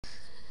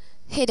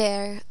Hey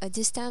there,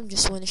 this time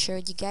just want to share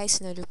with you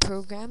guys another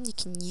program you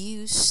can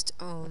use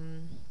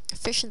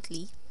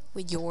efficiently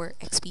with your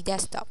XP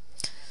desktop.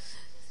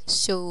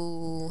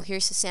 So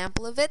here's a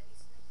sample of it,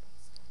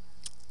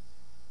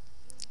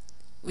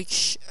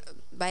 which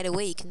by the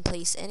way you can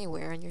place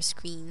anywhere on your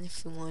screen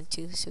if you want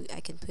to. So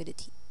I can put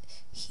it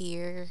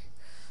here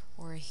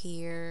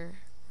here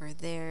or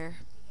there.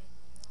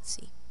 Let's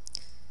see.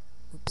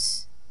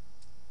 Oops.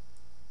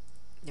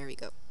 There we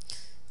go.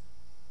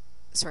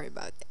 Sorry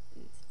about that.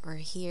 Or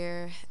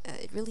here.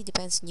 It really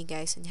depends on you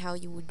guys and how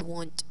you would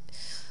want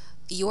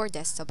your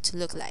desktop to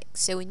look like.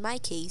 So in my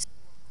case,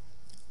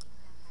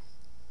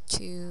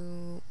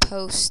 to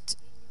post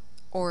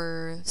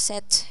or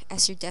set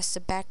as your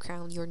desktop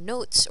background your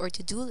notes or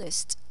to-do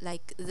list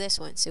like this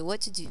one. So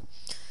what to do?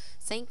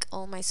 Thank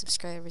all my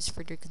subscribers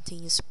for their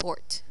continuous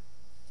support,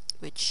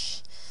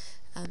 which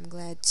I'm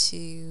glad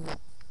to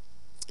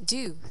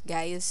do,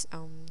 guys.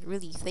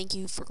 Really thank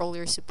you for all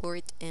your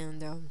support,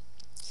 and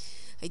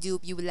I do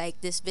hope you will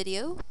like this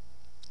video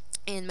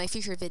and my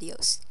future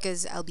videos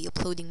because I'll be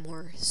uploading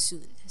more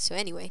soon. So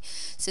anyway,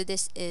 so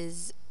this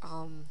is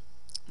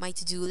my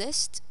to-do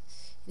list,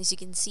 and as you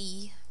can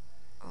see,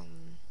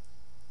 um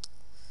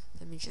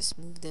let me just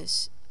move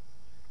this.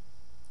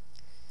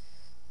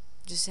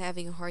 Just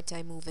having a hard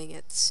time moving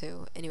it.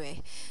 So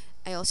anyway,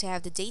 I also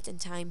have the date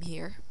and time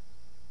here.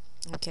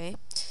 Okay,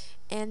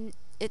 and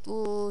it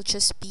will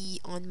just be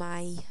on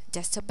my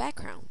desktop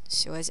background.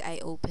 So as I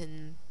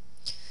open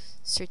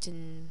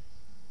certain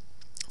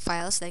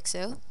files like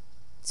so,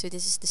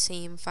 this is the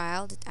same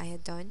file that I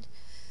had done.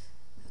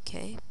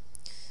 Okay,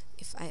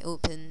 if I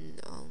open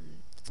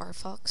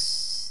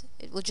Firefox,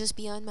 it will just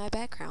be on my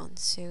background,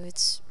 so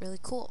it's really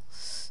cool.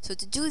 So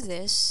to do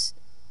this,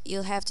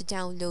 you'll have to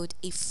download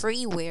a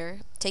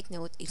freeware, take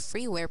note, a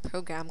freeware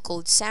program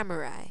called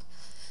Samurai,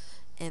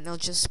 and I'll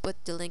just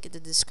put the link in the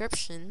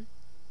description,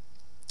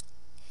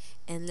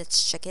 and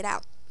let's check it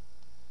out.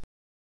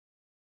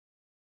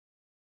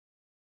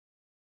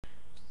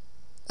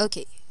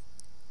 Okay,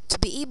 to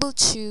be able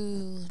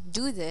to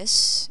do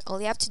this, all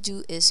you have to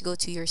do is go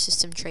to your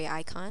system tray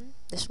icon,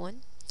 this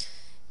one,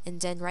 and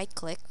then right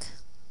click,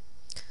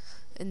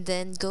 and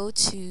then go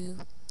to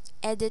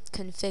edit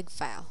config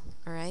file.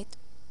 Alright,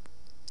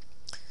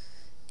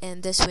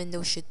 and this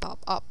window should pop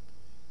up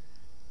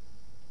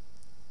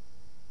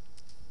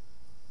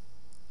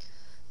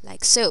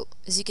like so.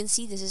 As you can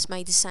see, this is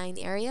my design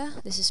area,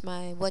 this is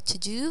my what to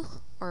do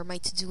or my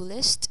to-do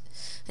list,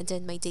 and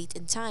then my date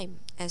and time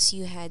as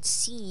you had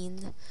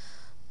seen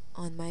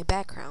on my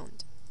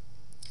background.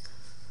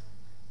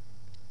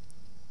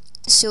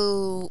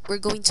 So we're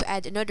going to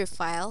add another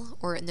file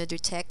or another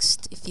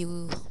text, if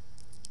you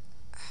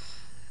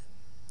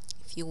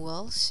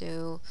will.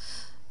 So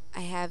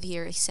I have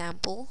here a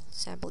sample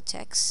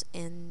text,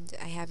 and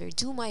I have here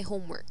do my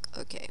homework.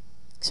 Okay,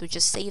 so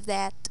just save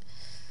that,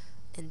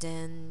 and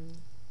then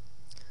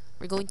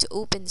we're going to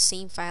open the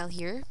same file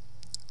here.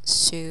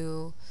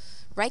 So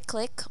right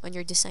click on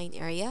your design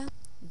area,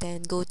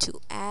 then go to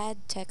add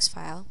text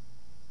file.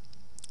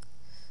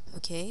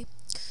 Okay,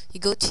 you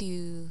go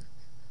to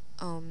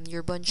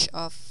your bunch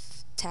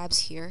of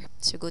tabs here,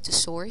 so go to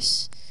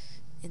source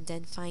and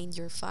then find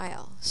your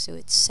file. So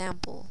it's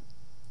sample.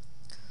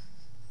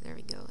 There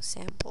we go,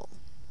 sample.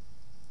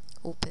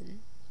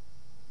 Open,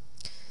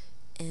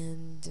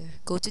 and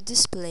go to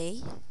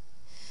display,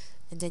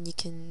 and then you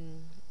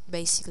can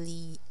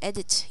basically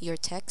edit your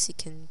text. You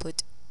can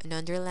put an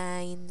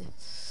underline,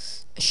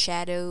 a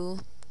shadow.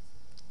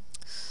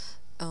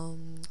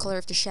 Color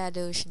of the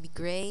shadow should be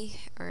gray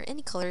or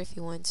any color if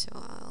you want, so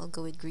I'll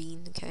go with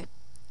green. Okay,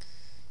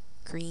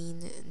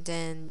 green. And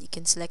then you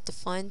can select the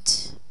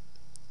font.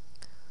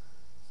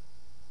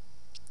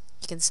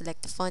 You can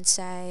select the font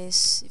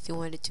size if you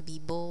want it to be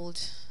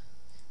bold.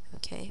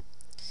 Okay,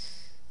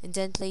 and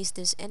then place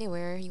this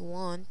anywhere you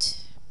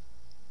want.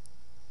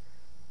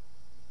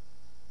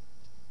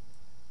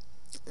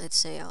 Let's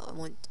say I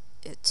want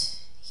it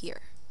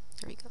here.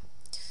 There we go.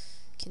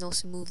 You can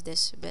also move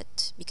this a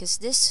bit because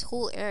this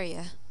whole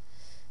area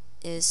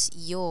is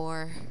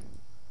your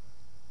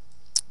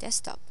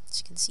desktop, as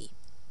you can see.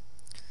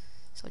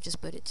 So I'll just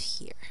put it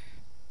here.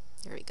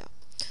 There we go.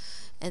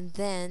 And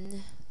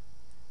then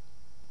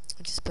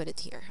I'll just put it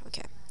here.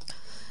 Okay.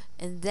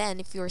 And then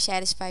if you're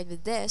satisfied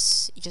with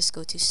this, you just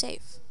go to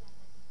save.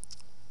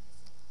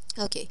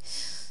 Okay.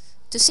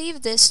 To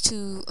save this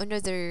to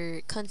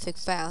another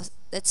config file,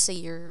 let's say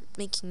you're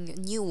making a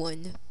new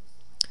one,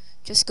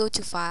 just go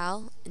to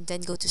file and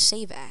then go to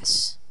save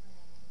as,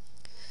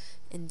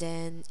 and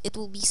then it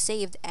will be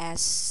saved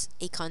as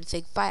a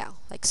config file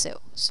like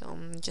so. So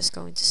I'm just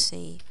going to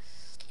say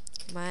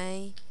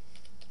my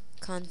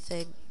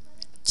config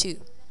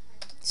 2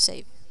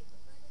 save.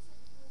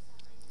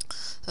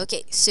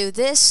 Okay, so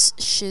this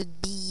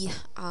should be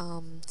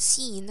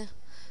seen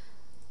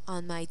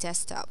on my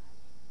desktop.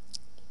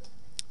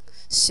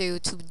 So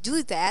to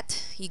do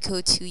that, you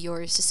go to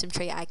your system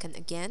tray icon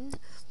again,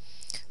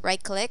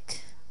 right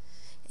click,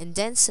 and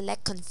then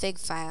select config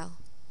file.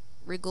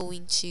 We're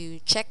going to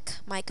check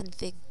my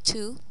config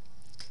 2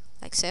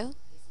 like so,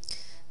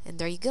 And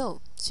there you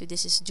go. So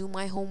this is do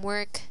my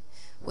homework,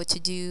 what to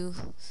do,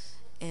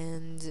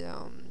 and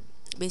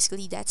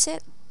basically that's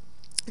it.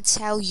 It's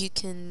how you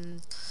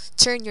can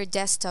turn your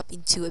desktop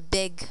into a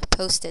big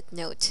post-it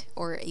note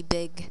or a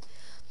big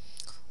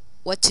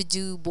what to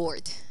do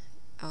board,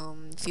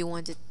 if you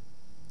want it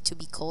to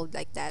be called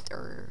like that,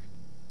 or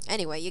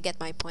anyway, you get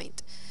my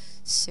point.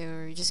 So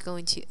we're just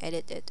going to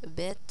edit it a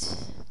bit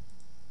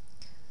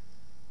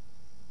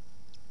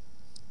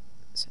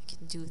so I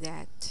can do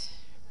that.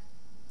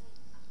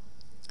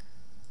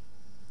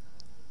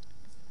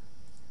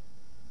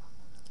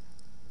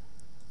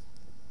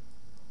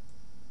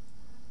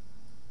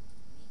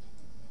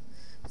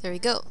 There we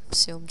go.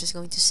 So I'm just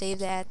going to save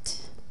that,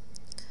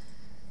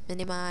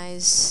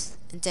 minimize,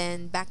 and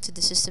then back to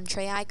the system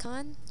tray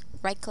icon,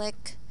 right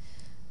click,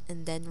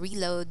 and then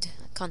reload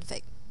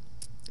config.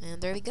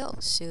 And there we go.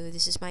 So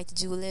this is my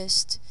to-do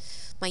list,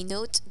 my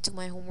note, do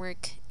my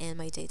homework, and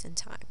my date and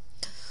time.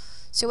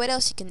 So what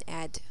else you can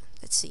add?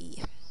 Let's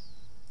see.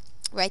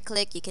 Right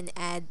click, you can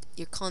add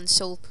your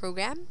console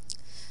program,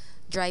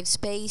 drive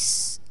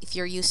space, if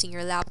you're using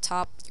your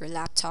laptop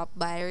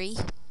battery,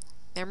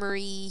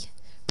 memory,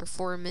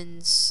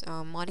 performance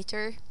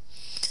monitor,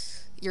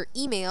 your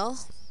email,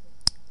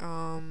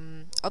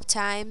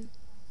 uptime.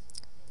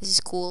 This is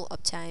cool,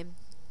 uptime.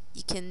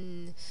 You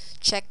can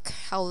check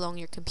how long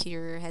your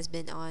computer has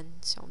been on,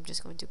 so I'm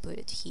just going to put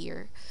it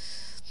here.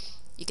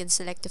 You can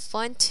select the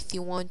font if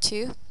you want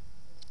to,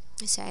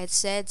 as I had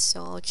said,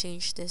 so I'll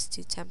change this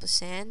to Tempo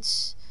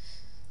Sans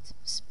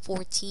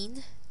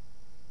 14,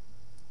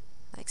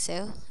 like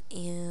so.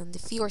 And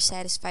if you are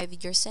satisfied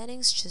with your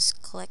settings,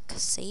 just click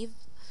save,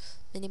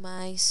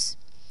 minimize,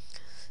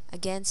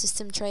 again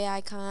system tray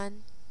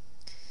icon,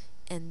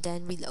 and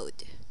then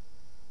reload.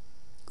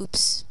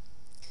 Oops,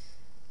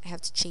 I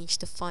have to change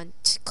the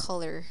font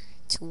color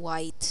to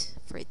white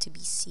for it to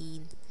be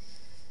seen,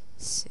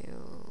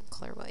 so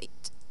color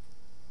white.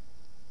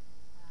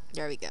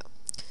 There we go.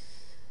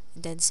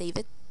 And then save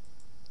it.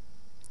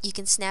 You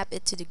can snap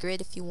it to the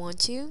grid if you want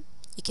to.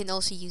 You can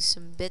also use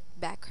some bit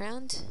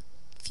background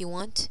if you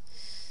want,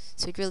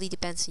 so it really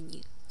depends on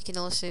you. You can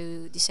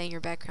also design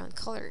your background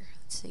color,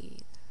 let's say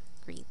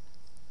green.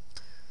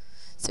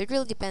 So it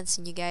really depends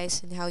on you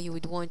guys and how you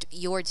would want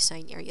your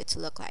design area to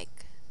look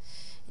like.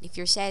 And if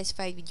you're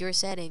satisfied with your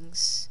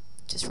settings,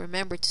 just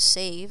remember to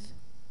save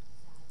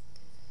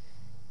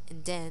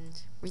and then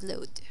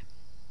reload.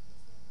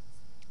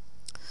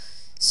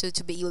 So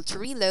to be able to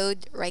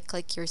reload, right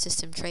click your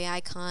system tray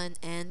icon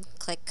and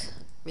click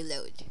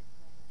reload,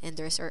 and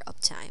there's our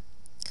uptime.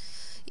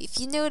 If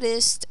you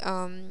noticed,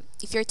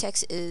 if your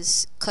text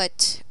is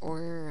cut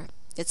or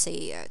let's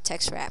say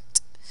text wrapped,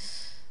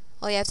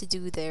 all you have to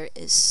do there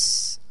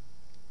is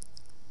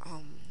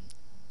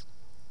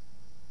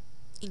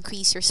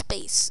increase your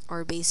space,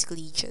 or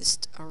basically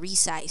just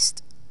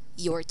resized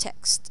your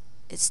text.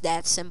 It's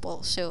that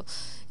simple. So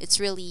it's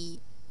really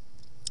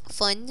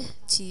fun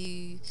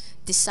to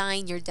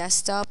design your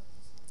desktop,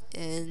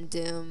 and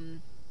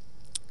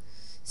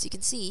as you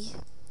can see,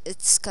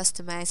 it's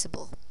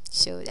customizable,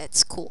 so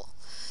that's cool.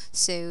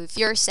 So if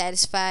you're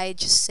satisfied,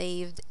 just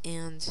save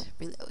and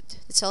reload.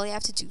 That's all you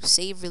have to do.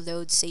 Save,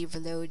 reload,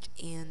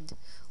 and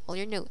all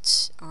your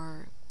notes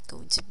are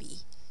going to be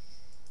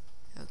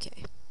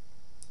okay.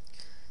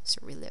 So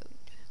reload,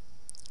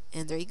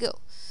 and there you go.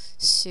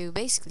 So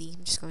basically,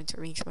 I'm just going to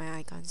arrange my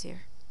icons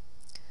here.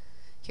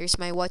 Here's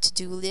my what to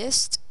do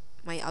list,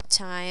 my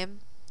uptime,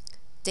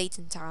 date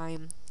and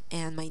time,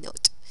 and my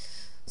note.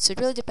 So it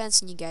really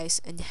depends on you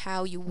guys and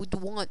how you would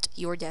want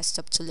your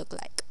desktop to look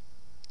like.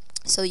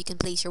 So you can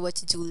place your what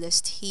to do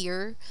list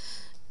here,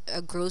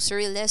 a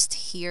grocery list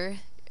here,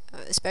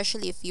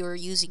 especially if you're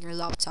using your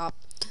laptop.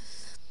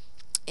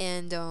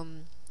 And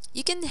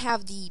you can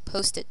have the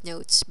post-it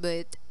notes,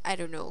 but I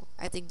don't know.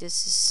 I think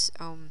this is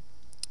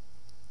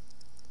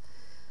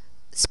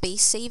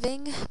space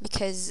saving,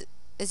 because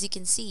as you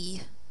can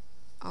see,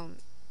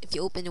 if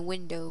you open a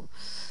window,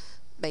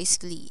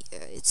 basically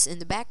it's in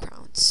the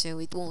background, so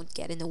it won't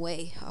get in the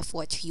way of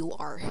what you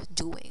are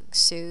doing.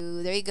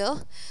 So there you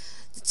go.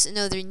 That's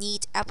another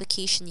neat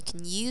application you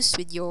can use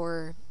with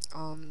your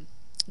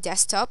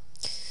desktop.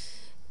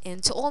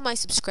 And to all my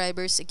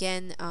subscribers,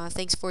 again,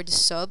 thanks for the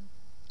sub.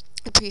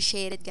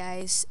 Appreciate it,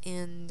 guys.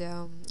 And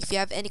if you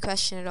have any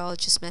question at all,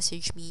 just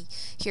message me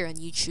here on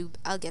YouTube.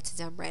 I'll get to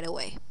them right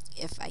away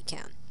if I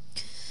can.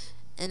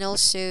 And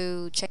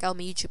also check out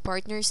my YouTube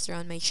partners. They're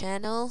on my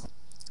channel.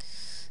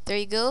 There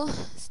you go,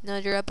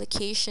 another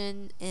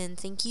application, and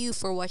thank you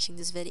for watching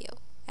this video.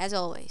 As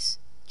always,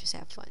 just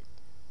have fun.